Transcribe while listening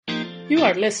You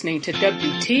are listening to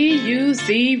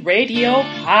WTUZ Radio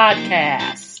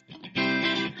Podcast.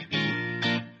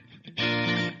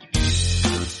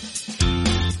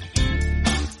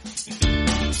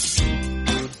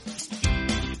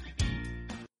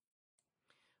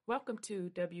 Welcome to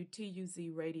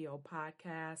WTUZ Radio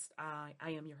Podcast. I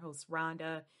am your host,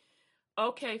 Rhonda.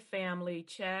 Okay, family,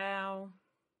 ciao.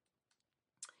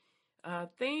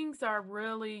 Things are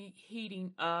really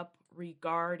heating up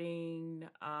regarding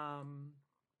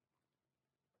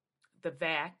the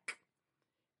VAC.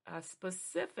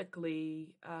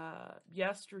 Specifically,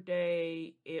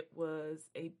 yesterday it was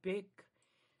a big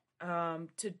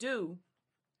to-do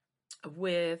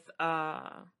with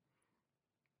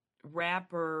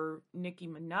rapper Nicki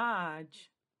Minaj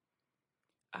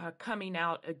coming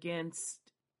out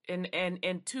against,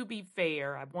 and to be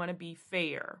fair, I want to be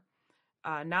fair,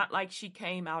 not like she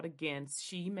came out against,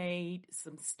 she made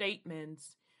some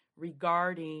statements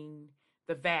regarding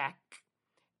the VAC,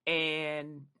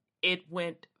 and it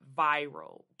went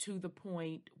viral to the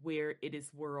point where it is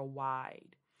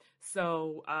worldwide.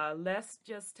 So let's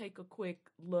just take a quick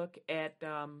look at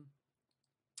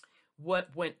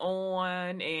what went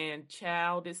on. And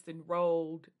child is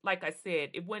enrolled. Like I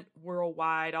said, it went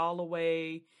worldwide all the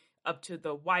way up to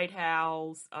the White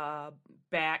House,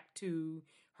 back to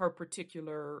her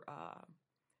particular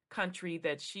country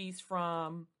that she's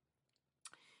from.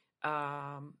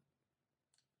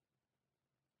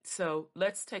 So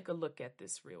let's take a look at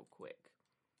this real quick.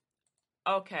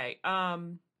 Okay.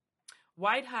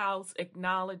 White House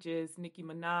acknowledges Nicki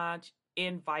Minaj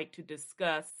invite to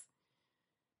discuss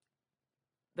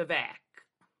the VAC.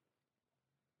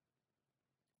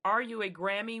 Are you a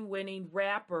Grammy-winning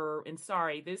rapper? And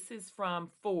sorry, this is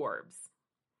from Forbes.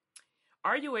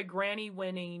 Are you a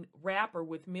Grammy-winning rapper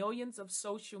with millions of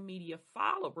social media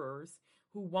followers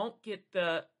who won't get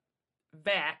the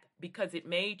VAC because it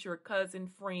made your cousin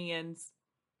friend's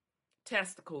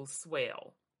testicles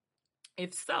swell?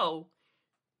 If so,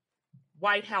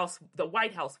 the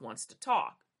White House wants to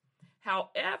talk.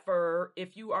 However,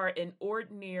 if you are an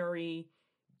ordinary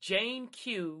Jane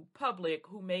Q public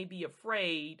who may be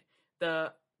afraid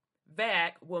the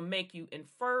VAC will make you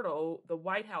infertile, the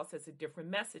White House has a different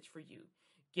message for you.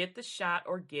 Get the shot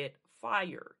or get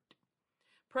fired.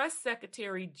 Press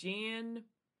Secretary Jen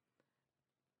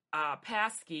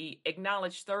Psaki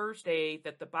acknowledged Thursday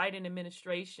that the Biden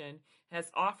administration has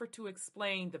offered to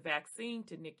explain the vaccine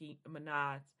to Nicki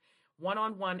Minaj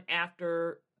one-on-one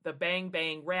after the Bang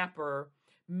Bang rapper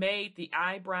made the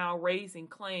eyebrow-raising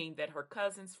claim that her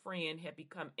cousin's friend had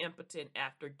become impotent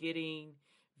after getting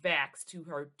vaxxed to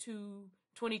her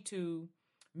 22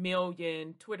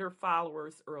 million Twitter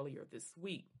followers earlier this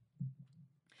week.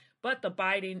 But the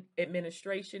Biden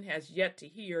administration has yet to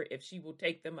hear if she will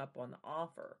take them up on the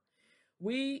offer.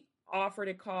 We offered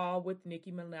a call with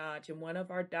Nicki Minaj and one of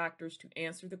our doctors to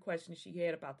answer the questions she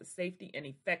had about the safety and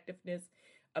effectiveness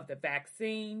of the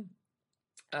vaccine.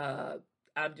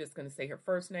 I'm just going to say her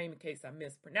first name in case I'm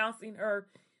mispronouncing her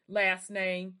last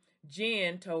name.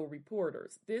 Jen told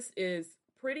reporters, "This is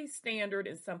pretty standard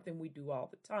and something we do all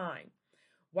the time."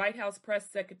 White House Press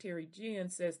Secretary Jen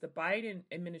says the Biden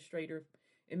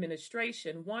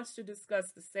administration wants to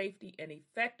discuss the safety and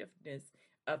effectiveness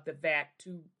of the VAC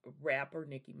to rapper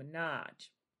Nicki Minaj.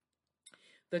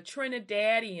 The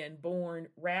Trinidadian-born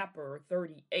rapper,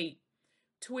 38,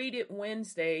 tweeted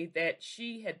Wednesday that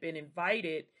she had been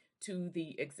invited to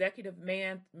the executive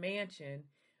mansion,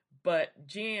 but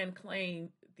Jen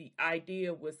claimed the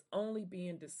idea was only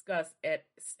being discussed at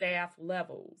staff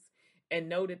levels and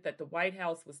noted that the White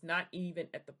House was not even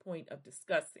at the point of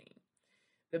discussing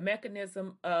the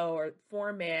mechanism or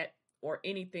format or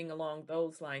anything along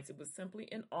those lines. It was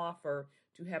simply an offer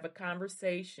to have a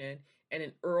conversation and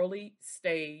an early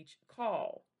stage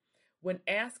call. When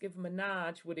asked if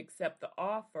Minaj would accept the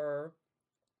offer,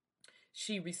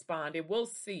 she responded, "We'll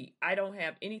see. I don't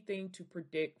have anything to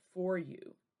predict for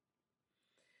you."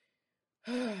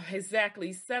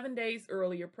 Exactly 7 days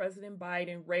earlier, President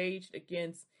Biden raged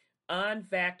against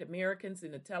unvaxxed Americans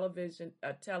in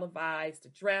a televised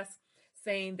address,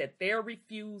 saying that their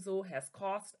refusal has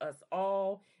cost us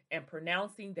all and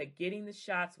pronouncing that getting the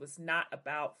shots was not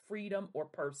about freedom or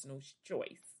personal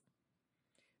choice.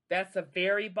 That's a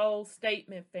very bold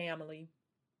statement, family.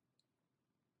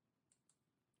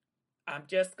 I'm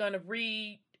just going to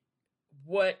read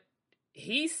what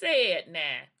he said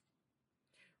now.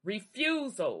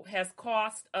 Refusal has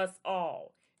cost us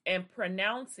all, and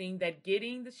pronouncing that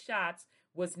getting the shots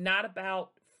was not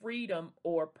about freedom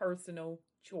or personal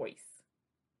choice.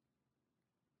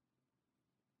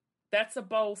 That's a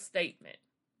bold statement,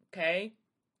 okay?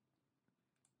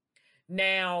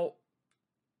 Now,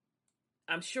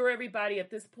 I'm sure everybody at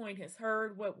this point has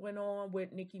heard what went on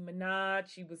with Nicki Minaj.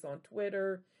 She was on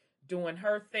Twitter doing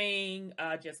her thing,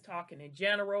 just talking in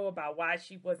general about why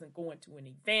she wasn't going to an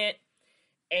event.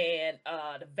 And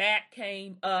the VAT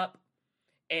came up,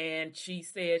 and she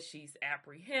said she's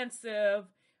apprehensive.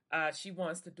 She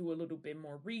wants to do a little bit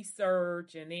more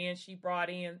research. And then she brought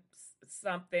in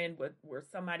something where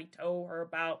somebody told her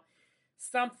about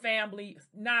some family,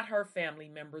 not her family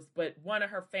members, but one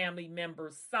of her family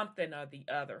members, something or the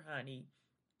other, honey,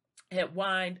 had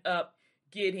wind up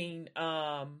getting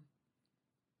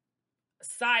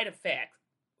side effects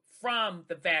from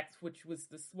the vax, which was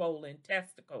the swollen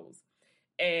testicles.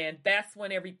 And that's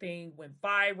when everything went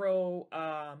viral,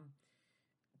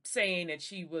 saying that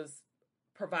she was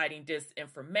providing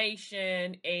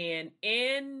disinformation. And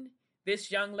in this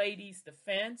young lady's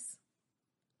defense,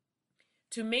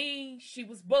 to me, she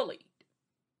was bullied.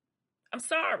 I'm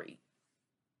sorry.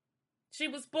 She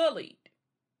was bullied.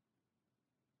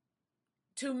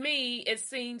 To me, it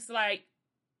seems like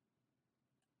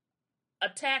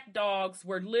attack dogs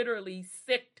were literally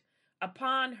sicked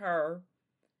upon her.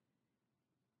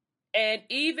 And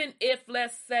even if,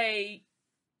 let's say,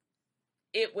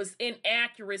 it was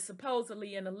inaccurate,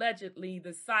 supposedly and allegedly,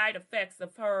 the side effects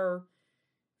of her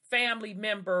family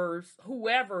members,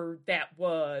 whoever that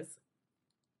was,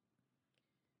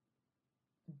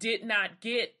 did not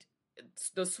get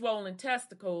the swollen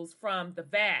testicles from the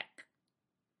vac.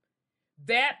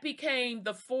 That became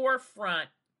the forefront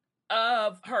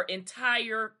of her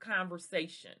entire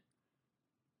conversation.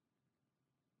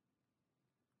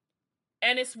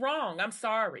 And it's wrong. I'm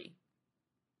sorry.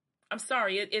 I'm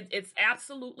sorry. It's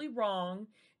absolutely wrong.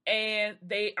 And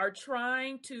they are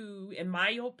trying to, in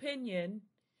my opinion,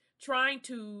 trying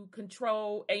to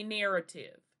control a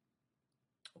narrative.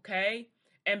 Okay?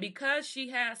 And because she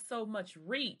has so much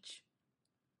reach,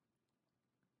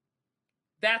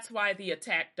 that's why the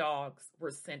attack dogs were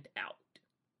sent out.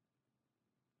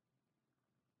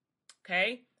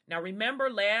 Okay? Now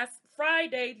remember last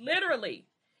Friday, literally,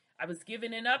 I was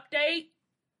giving an update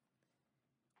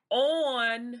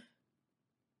on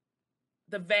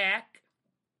the VAC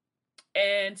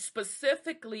and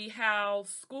specifically how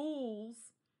schools,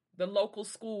 the local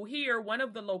school here, one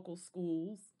of the local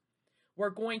schools, were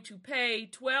going to pay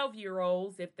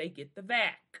 12-year-olds if they get the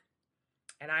VAC.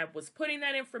 And I was putting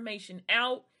that information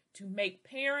out to make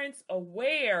parents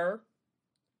aware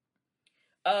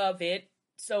of it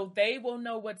so they will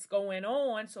know what's going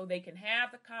on, so they can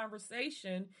have the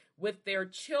conversation with their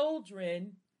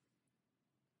children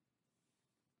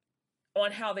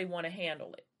on how they want to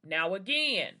handle it. Now,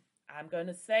 again, I'm going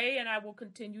to say, and I will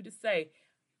continue to say,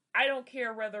 I don't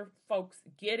care whether folks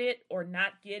get it or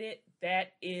not get it.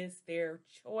 That is their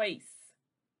choice.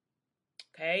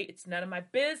 Okay? It's none of my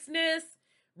business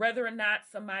whether or not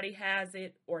somebody has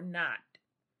it or not.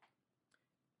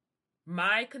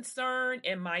 My concern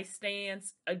and my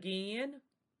stance, again,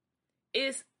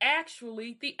 is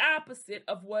actually the opposite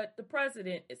of what the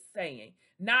president is saying.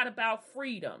 Not about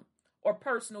freedom or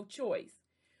personal choice.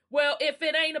 Well, if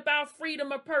it ain't about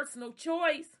freedom or personal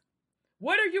choice,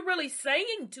 what are you really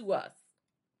saying to us?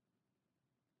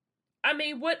 I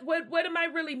mean, what am I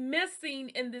really missing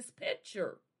in this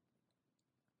picture?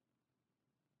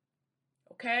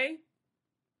 Okay?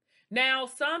 Now,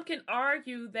 some can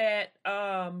argue that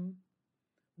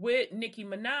with Nicki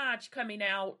Minaj coming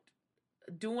out,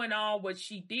 doing all what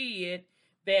she did,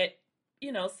 that,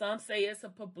 some say it's a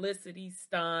publicity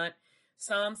stunt.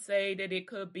 Some say that it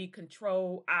could be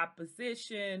controlled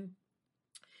opposition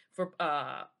for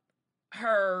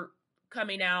her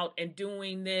coming out and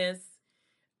doing this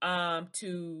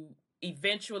to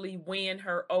eventually win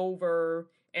her over,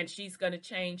 and she's going to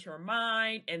change her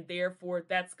mind, and therefore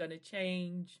that's going to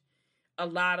change a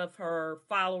lot of her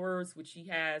followers, which she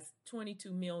has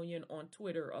 22 million on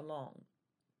Twitter alone.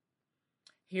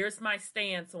 Here's my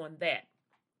stance on that.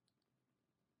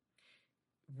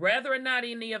 Whether or not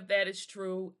any of that is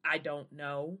true, I don't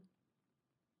know.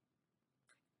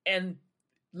 And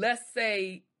let's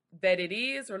say that it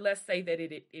is, or let's say that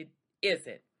it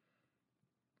isn't.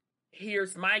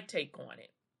 Here's my take on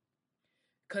it.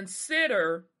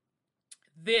 Consider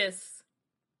this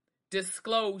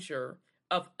disclosure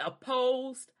of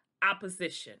opposed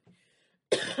opposition.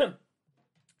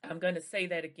 I'm going to say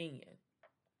that again.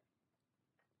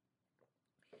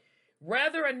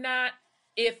 Whether or not,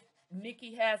 if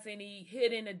Nicki has any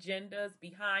hidden agendas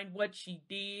behind what she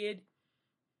did,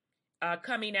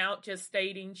 coming out just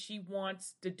stating she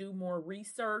wants to do more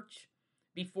research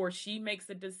before she makes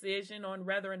a decision on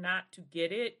whether or not to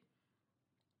get it,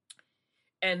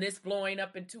 and this blowing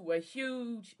up into a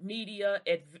huge media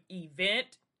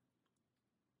event,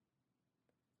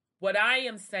 What I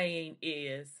am saying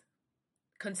is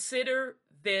consider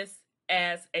this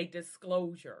as a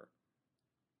disclosure.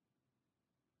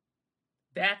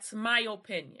 That's my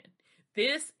opinion.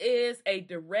 This is a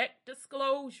direct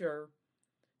disclosure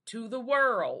to the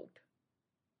world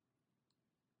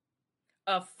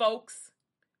of folks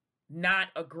not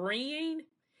agreeing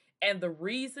and the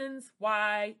reasons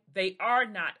why they are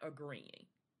not agreeing.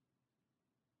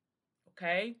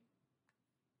 Okay?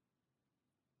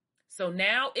 So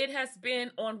now it has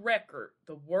been on record.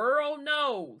 The world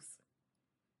knows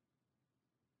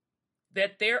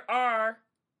that there are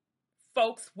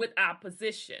folks with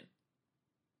opposition.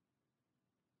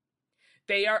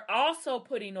 They are also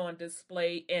putting on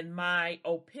display, in my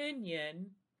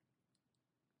opinion,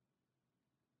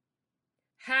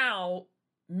 how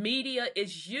media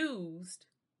is used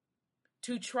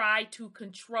to try to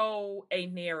control a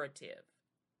narrative.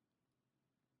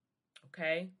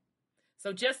 Okay?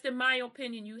 So just in my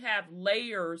opinion, you have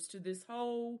layers to this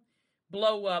whole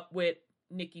blow up with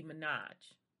Nicki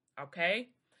Minaj. Okay?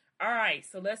 All right,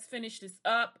 so let's finish this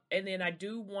up. And then I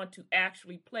do want to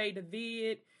actually play the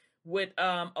vid with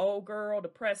old girl, the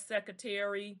press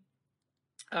secretary,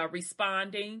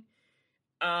 responding.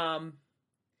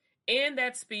 In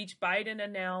that speech, Biden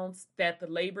announced that the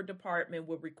Labor Department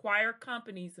would require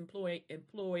companies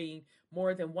employing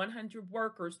more than 100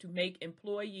 workers to make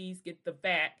employees get the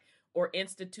vac or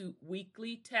institute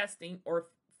weekly testing or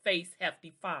face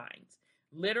hefty fines.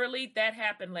 Literally, that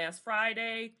happened last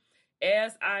Friday.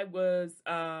 As I was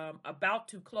about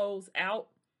to close out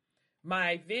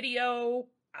my video,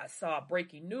 I saw a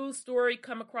breaking news story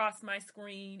come across my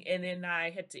screen, and then I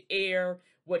had to air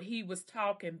what he was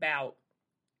talking about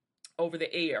over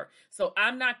the air. So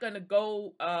I'm not going to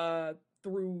go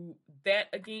through that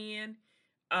again.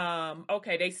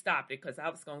 Okay, they stopped it because I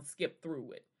was going to skip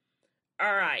through it.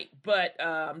 All right, but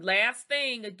last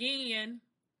thing again,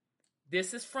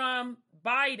 this is from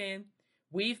Biden.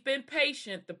 We've been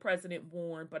patient, the president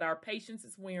warned, but our patience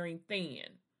is wearing thin.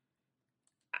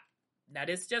 Now,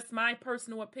 this is just my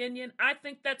personal opinion. I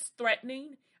think that's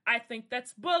threatening. I think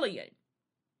that's bullying.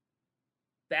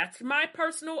 That's my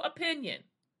personal opinion.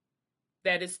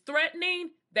 That is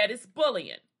threatening. That is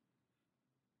bullying.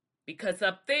 Because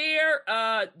up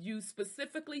there, you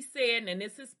specifically said, and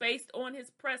this is based on his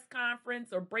press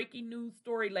conference or breaking news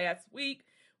story last week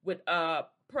with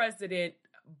President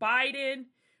Biden,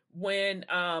 when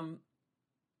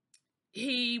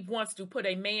he wants to put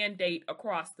a mandate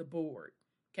across the board.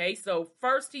 Okay, so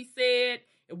first he said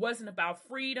it wasn't about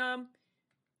freedom.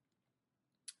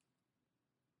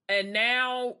 And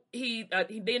now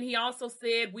then he also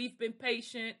said we've been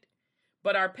patient,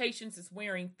 but our patience is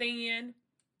wearing thin.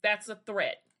 That's a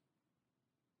threat.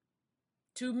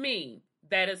 To me,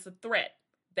 that is a threat.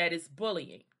 That is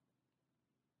bullying.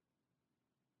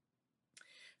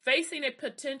 Facing a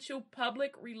potential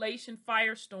public relation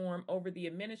firestorm over the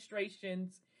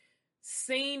administration's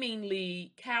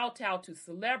seemingly kowtow to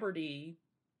celebrity,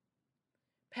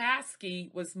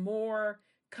 Paskey was more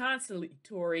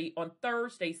conciliatory on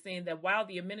Thursday, saying that while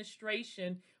the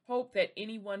administration hoped that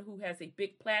anyone who has a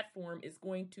big platform is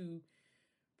going to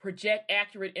project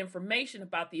accurate information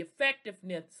about the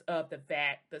effectiveness of the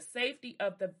vac, the safety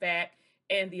of the vac,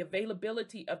 and the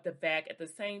availability of the vac at the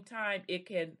same time, it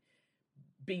can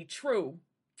be true.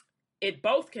 It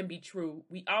both can be true.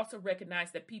 We also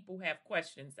recognize that people have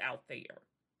questions out there.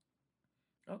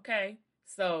 Okay,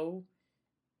 so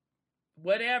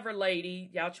whatever, lady,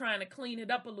 y'all trying to clean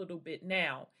it up a little bit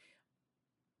now.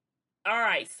 All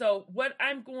right, so what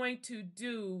I'm going to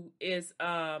do is,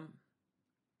 and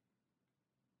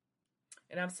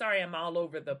I'm sorry I'm all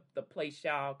over the place,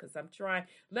 y'all, because I'm trying.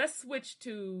 Let's switch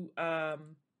to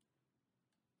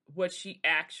what she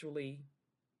actually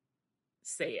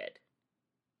said.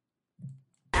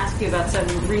 Ask you about some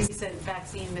recent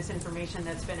vaccine misinformation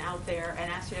that's been out there and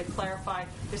ask you to clarify.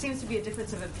 There seems to be a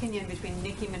difference of opinion between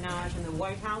Nicki Minaj and the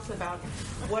White House about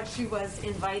what she was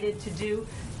invited to do.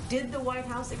 Did the White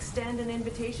House extend an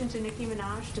invitation to Nicki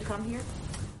Minaj to come here?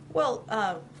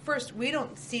 Well, first, we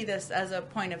don't see this as a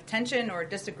point of tension or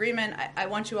disagreement. I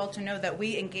want you all to know that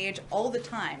we engage all the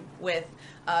time with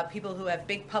people who have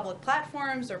big public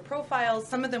platforms or profiles.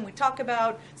 Some of them we talk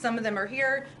about, some of them are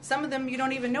here, some of them you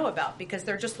don't even know about because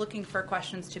they're just looking for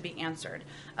questions to be answered.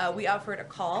 We offered a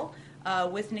call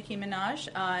with Nicki Minaj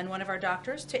and one of our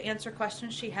doctors to answer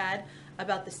questions she had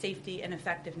about the safety and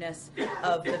effectiveness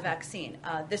of the vaccine.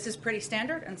 This is pretty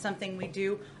standard and something we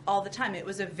do all the time. It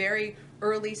was a very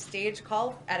early stage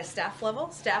call at a staff level,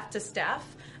 staff to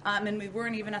staff. And we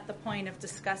weren't even at the point of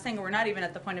discussing, or we're not even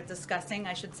at the point of discussing,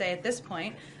 I should say at this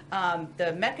point,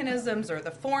 the mechanisms or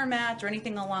the format or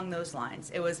anything along those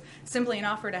lines. It was simply an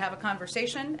offer to have a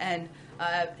conversation and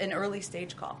an early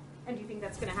stage call. And do you think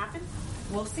that's going to happen?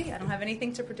 We'll see. I don't have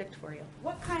anything to predict for you.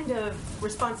 What kind of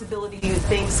responsibility do you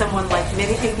think someone like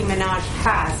Nicki Minaj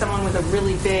has, someone with a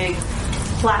really big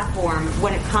platform,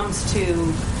 when it comes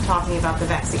to talking about the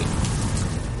vaccine?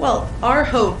 Well, our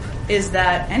hope is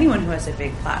that anyone who has a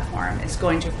big platform is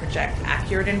going to project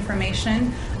accurate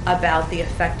information about the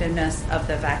effectiveness of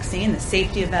the vaccine, the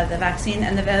safety of the vaccine,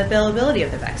 and the availability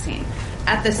of the vaccine.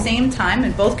 At the same time,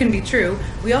 and both can be true,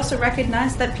 we also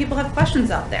recognize that people have questions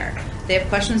out there. They have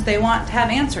questions they want to have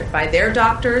answered by their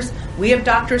doctors. We have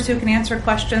doctors who can answer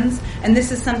questions. And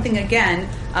this is something, again,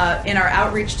 in our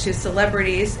outreach to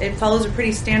celebrities, it follows a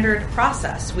pretty standard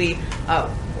process. We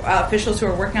officials who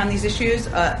are working on these issues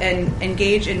and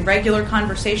engage in regular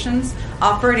conversations,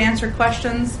 offer to answer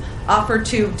questions, offer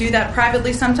to do that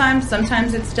privately sometimes.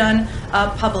 Sometimes it's done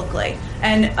publicly.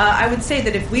 And I would say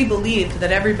that if we believed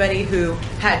that everybody who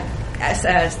had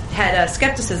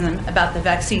skepticism about the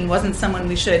vaccine wasn't someone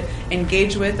we should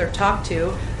engage with or talk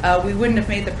to, we wouldn't have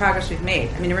made the progress we've made.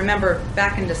 I mean, remember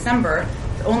back in December,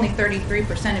 only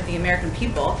 33% of the American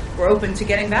people were open to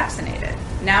getting vaccinated.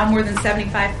 Now more than 75%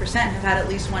 have had at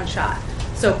least one shot.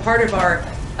 So part of our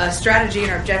strategy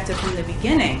and our objective from the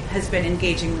beginning has been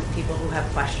engaging with people who have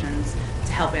questions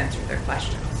to help answer their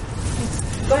questions.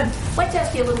 Go ahead. I'd like to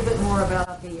ask you a little bit more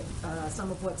about the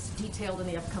some of what's detailed in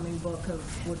the upcoming book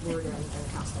of Woodward and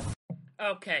Costa.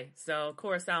 Okay, so of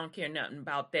course I don't care nothing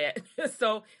about that.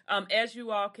 So as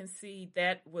you all can see,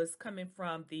 that was coming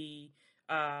from the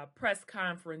press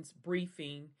conference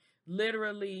briefing,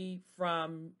 literally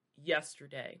from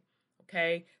yesterday.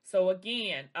 Okay, so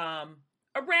again,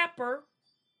 a rapper,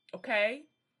 okay,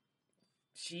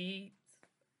 she,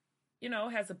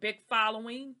 has a big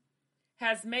following,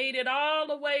 has made it all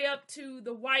the way up to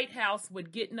the White House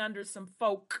with getting under some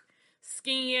folk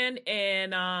skin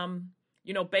and,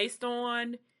 based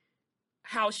on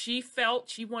how she felt,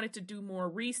 she wanted to do more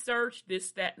research,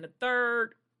 this, that, and the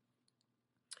third.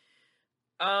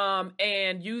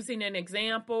 And using an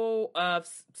example of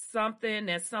something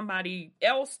that somebody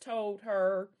else told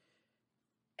her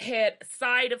had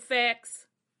side effects.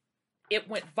 It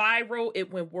went viral.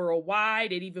 It went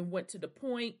worldwide. It even went to the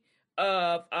point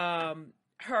of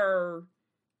her,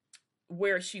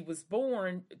 where she was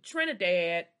born,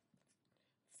 Trinidad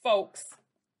folks.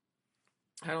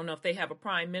 I don't know if they have a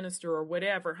prime minister or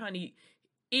whatever, honey.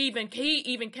 He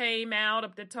even came out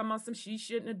up there talking about she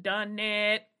shouldn't have done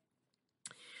that,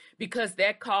 because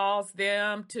that caused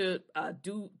them to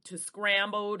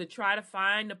scramble to try to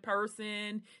find the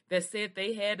person that said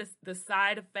they had the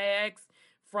side effects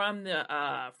from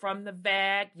the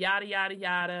vac, yada yada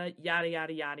yada yada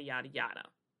yada yada yada yada.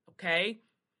 Okay,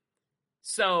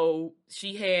 so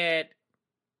she had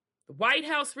the White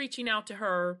House reaching out to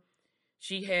her.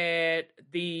 She had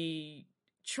the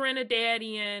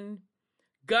Trinidadian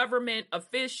government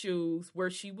officials where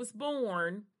she was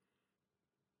born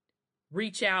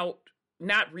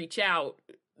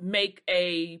make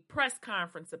a press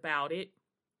conference about it.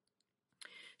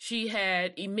 She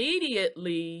had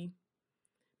immediately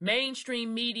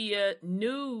mainstream media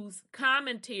news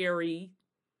commentary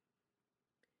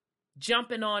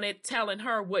jumping on it, telling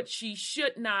her what she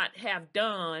should not have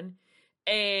done.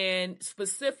 And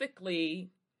specifically,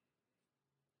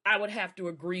 I would have to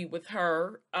agree with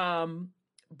her,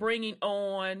 bringing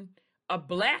on a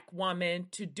Black woman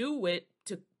to do it,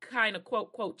 to kind of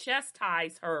quote, quote,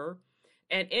 chastise her.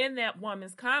 And in that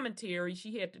woman's commentary,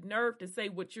 she had the nerve to say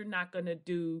what you're not going to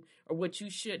do or what you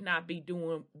should not be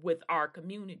doing with our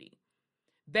community.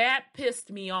 That pissed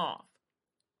me off.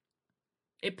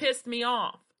 It pissed me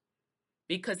off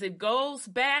because it goes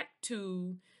back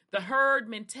to the herd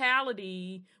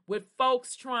mentality with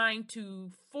folks trying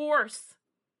to force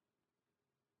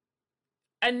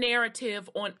a narrative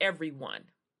on everyone.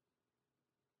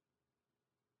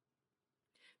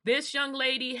 This young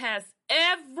lady has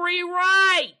every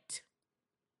right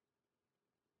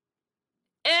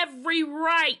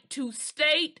to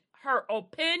state her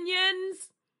opinions.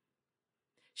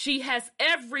 She has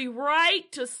every right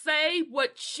to say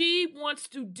what she wants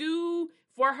to do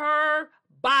for her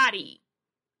body.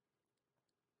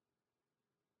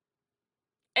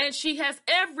 And she has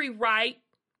every right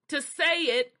to say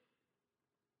it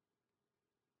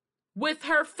with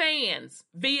her fans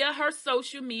via her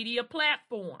social media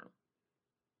platform.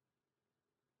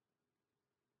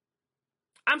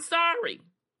 I'm sorry.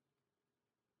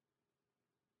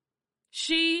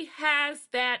 She has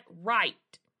that right.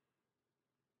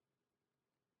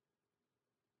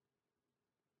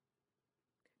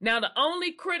 Now, the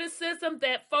only criticism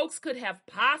that folks could have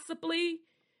possibly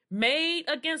made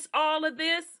against all of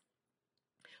this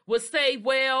would say,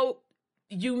 well,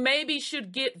 you maybe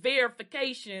should get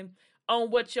verification on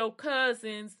what your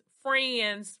cousin's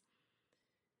friends,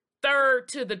 third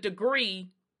to the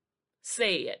degree,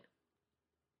 said.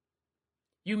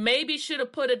 You maybe should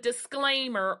have put a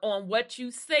disclaimer on what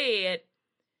you said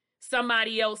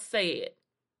somebody else said.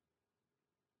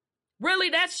 Really,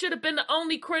 that should have been the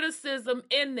only criticism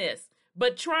in this.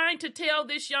 But trying to tell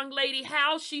this young lady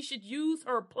how she should use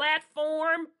her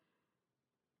platform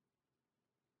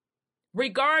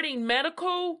regarding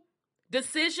medical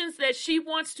decisions that she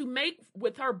wants to make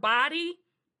with her body,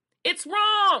 it's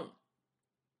wrong.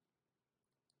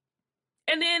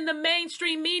 And then the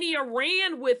mainstream media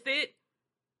ran with it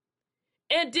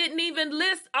and didn't even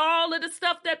list all of the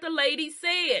stuff that the lady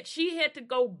said. She had to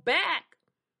go back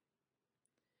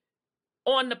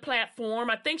on the platform.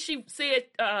 I think she said,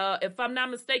 if I'm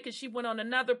not mistaken, she went on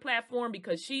another platform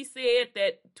because she said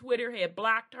that Twitter had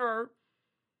blocked her.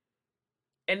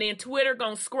 And then Twitter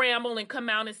gonna scramble and come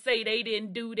out and say they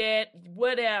didn't do that,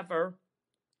 whatever.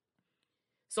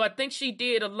 So I think she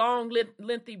did a long,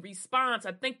 lengthy response.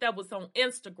 I think that was on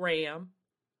Instagram.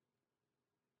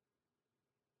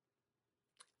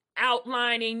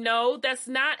 Outlining, no, that's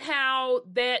not how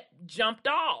that jumped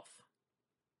off.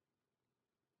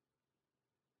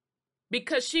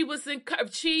 Because she was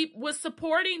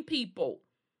supporting people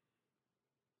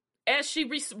as she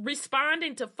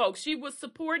responding to folks. She was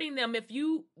supporting them. If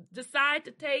you decide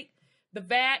to take the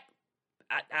vac,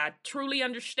 I truly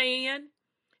understand.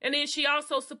 And then she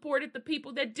also supported the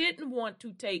people that didn't want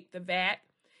to take the vac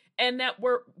and that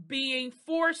were being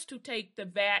forced to take the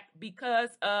vac because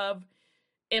of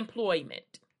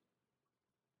employment.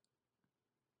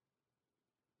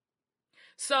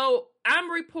 So I'm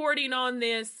reporting on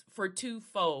this for two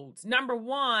folds. Number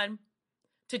one,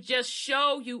 to just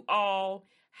show you all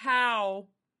how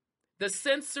the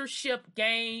censorship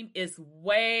game is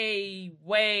way,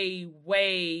 way,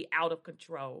 way out of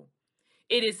control.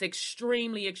 It is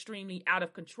extremely, extremely out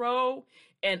of control.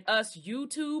 And us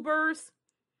YouTubers,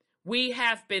 we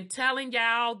have been telling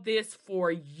y'all this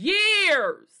for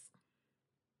years.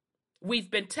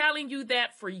 We've been telling you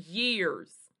that for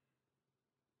years.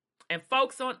 And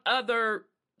folks on the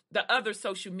other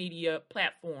social media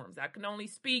platforms, I can only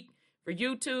speak for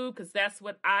YouTube because that's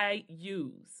what I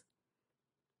use.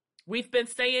 We've been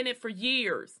saying it for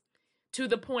years, to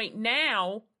the point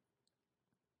now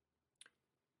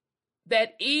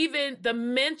that even the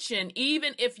mention,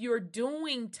 even if you're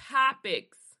doing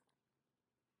topics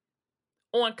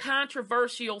on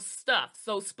controversial stuff,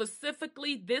 so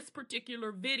specifically this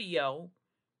particular video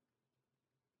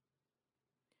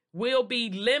will be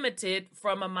limited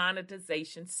from a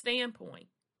monetization standpoint.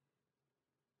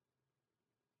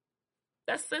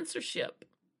 That's censorship.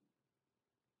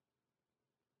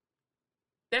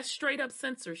 That's straight up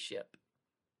censorship.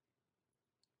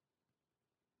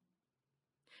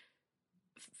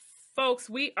 Folks,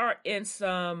 we are in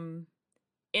some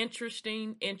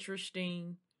interesting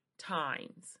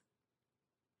times.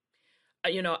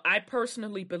 I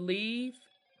personally believe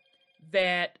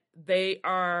that they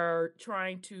are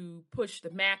trying to push the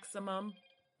maximum,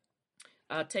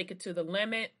 take it to the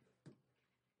limit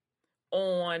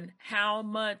on how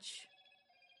much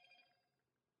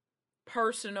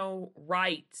personal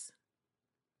rights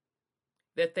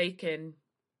that they can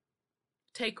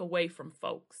take away from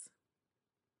folks.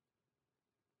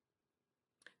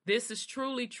 This is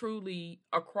truly, truly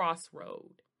a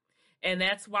crossroad. And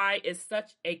that's why it's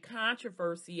such a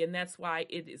controversy, and that's why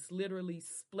it is literally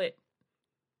split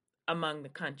among the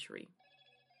country.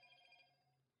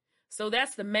 So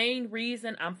that's the main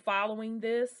reason I'm following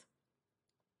this.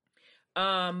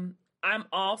 I'm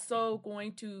also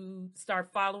going to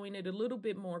start following it a little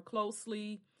bit more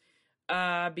closely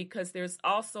because there's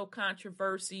also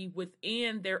controversy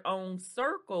within their own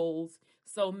circles.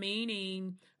 So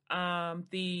meaning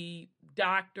the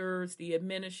doctors, the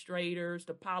administrators,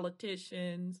 the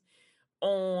politicians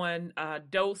on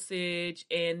dosage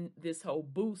and this whole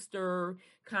booster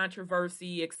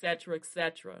controversy, et cetera, et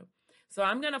cetera. So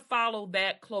I'm going to follow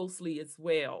that closely as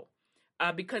well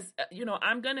because,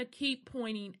 I'm going to keep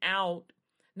pointing out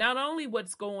not only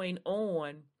what's going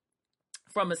on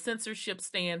from a censorship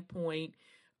standpoint,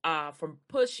 from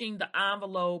pushing the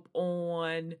envelope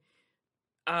on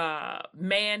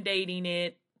mandating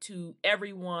it to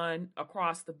everyone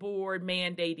across the board,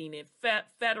 mandating it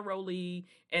federally,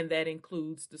 and that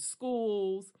includes the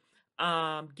schools,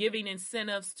 giving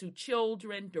incentives to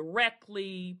children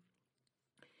directly.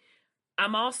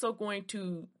 I'm also going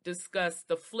to discuss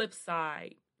the flip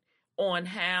side on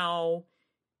how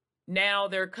now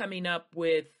they're coming up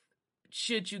with,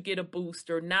 should you get a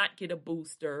booster, not get a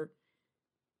booster?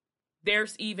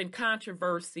 There's even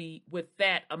controversy with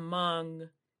that among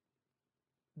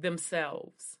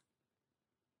themselves.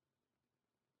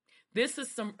 This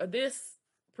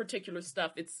particular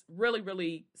stuff, it's really,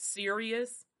 really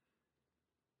serious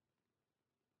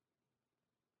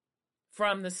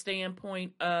from the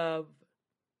standpoint of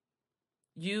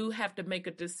you have to make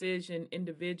a decision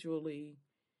individually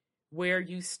where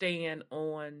you stand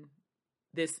on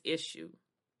this issue.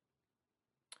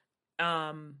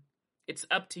 It's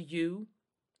up to you.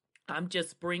 I'm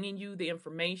just bringing you the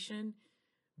information,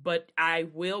 but I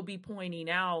will be pointing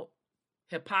out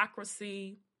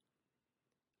hypocrisy,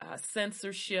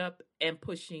 censorship, and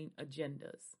pushing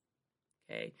agendas.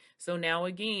 Okay. So now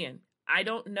again, I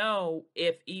don't know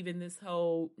if even this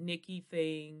whole Nikki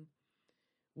thing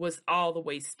was all the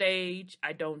way staged.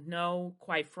 I don't know.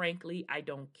 Quite frankly, I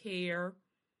don't care.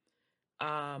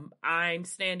 I'm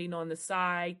standing on the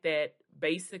side that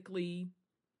basically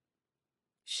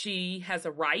she has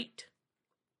a right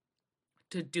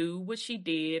to do what she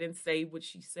did and say what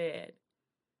she said.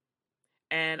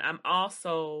 And I'm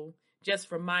also, just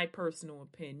from my personal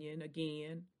opinion,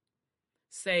 again,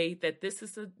 say that this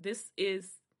is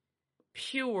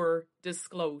pure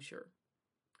disclosure.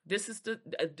 This is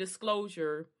a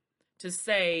disclosure to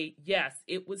say, yes,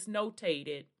 it was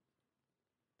notated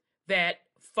that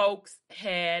folks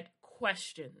had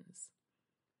questions,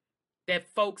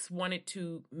 that folks wanted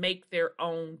to make their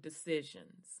own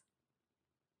decisions.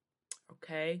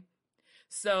 Okay?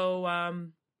 So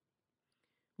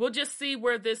we'll just see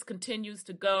where this continues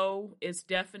to go. It's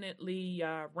definitely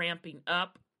ramping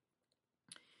up.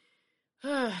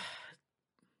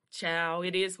 Child,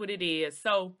 it is what it is.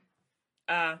 So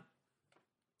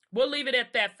we'll leave it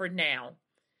at that for now.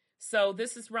 So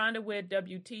this is Rhonda with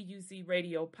WTUZ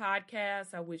Radio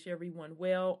Podcast. I wish everyone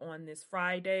well on this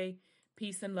Friday.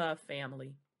 Peace and love,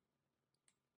 family.